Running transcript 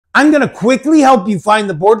I'm going to quickly help you find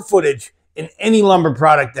the board footage in any lumber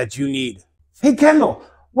product that you need. Hey Kendall,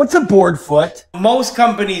 what's a board foot? Most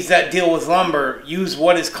companies that deal with lumber use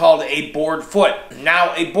what is called a board foot.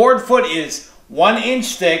 Now, a board foot is 1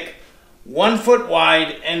 inch thick, 1 foot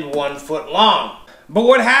wide, and 1 foot long. But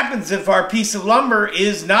what happens if our piece of lumber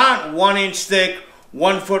is not 1 inch thick,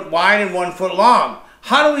 1 foot wide, and 1 foot long?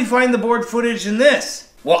 How do we find the board footage in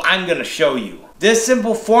this? Well, I'm going to show you. This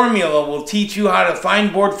simple formula will teach you how to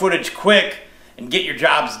find board footage quick and get your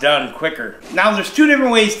jobs done quicker. Now, there's 2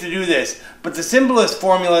 different ways to do this, but the simplest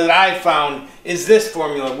formula that I found is this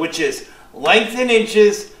formula, which is length in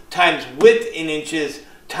inches times width in inches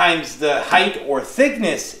times the height or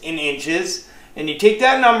thickness in inches. And you take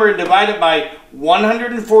that number and divide it by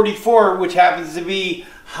 144, which happens to be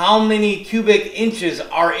how many cubic inches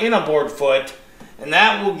are in a board foot, and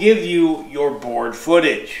that will give you your board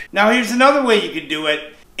footage. Now here's another way you could do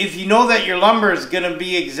it. If you know that your lumber is going to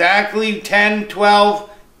be exactly 10, 12,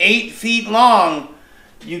 8 feet long,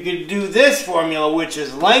 you could do this formula, which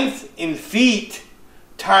is length in feet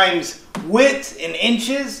times width in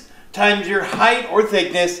inches times your height or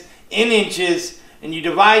thickness in inches, and you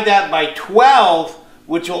divide that by 12,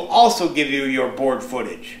 which will also give you your board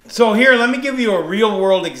footage. So here, let me give you a real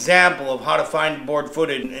world example of how to find board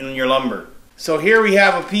footage in your lumber. So here we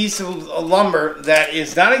have a piece of lumber that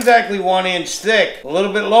is not exactly 1 inch thick, a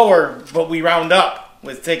little bit lower, but we round up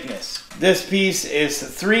with thickness. This piece is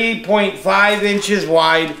 3.5 inches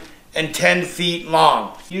wide and 10 feet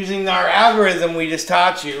long. Using our algorithm we just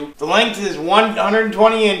taught you, the length is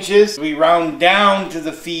 120 inches. We round down to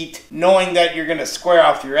the feet, knowing that you're going to square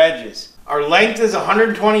off your edges. Our length is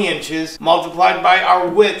 120 inches multiplied by our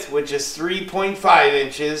width, which is 3.5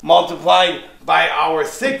 inches, multiplied by our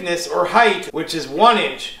thickness or height, which is 1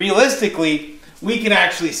 inch. Realistically, we can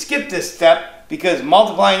actually skip this step because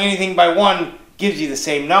multiplying anything by 1 gives you the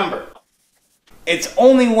same number. It's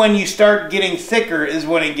only when you start getting thicker is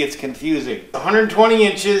when it gets confusing. 120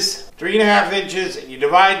 inches, 3.5 inches, and you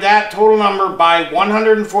divide that total number by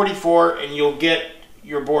 144 and you'll get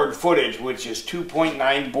your board footage, which is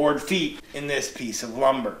 2.9 board feet in this piece of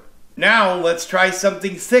lumber. Now let's try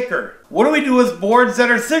something thicker. What do we do with boards that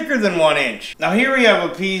are thicker than 1 inch? Now here we have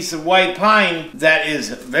a piece of white pine that is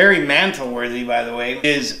very mantle worthy, by the way. It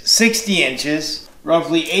is 60 inches,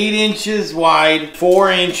 roughly 8 inches wide,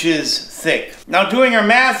 4 inches thick. Now doing our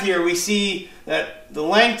math here, we see that the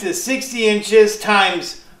length is 60 inches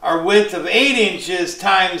times our width of 8 inches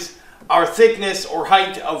times our thickness or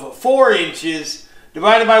height of 4 inches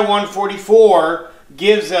divided by 144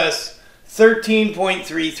 gives us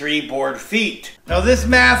 13.33 board feet. Now this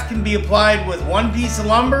math can be applied with one piece of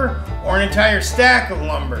lumber or an entire stack of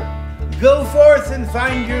lumber. Go forth and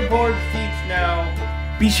find your board feet now.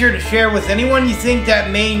 Be sure to share with anyone you think that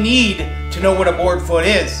may need to know what a board foot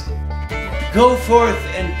is. Go forth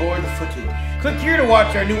and board footage. Click here to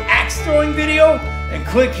watch our new axe throwing video, and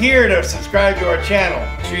click here to subscribe to our channel.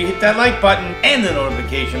 Make sure you hit that like button and the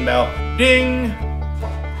notification bell. Ding!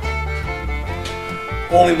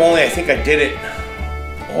 Holy moly, I think I did it.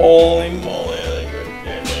 Holy moly.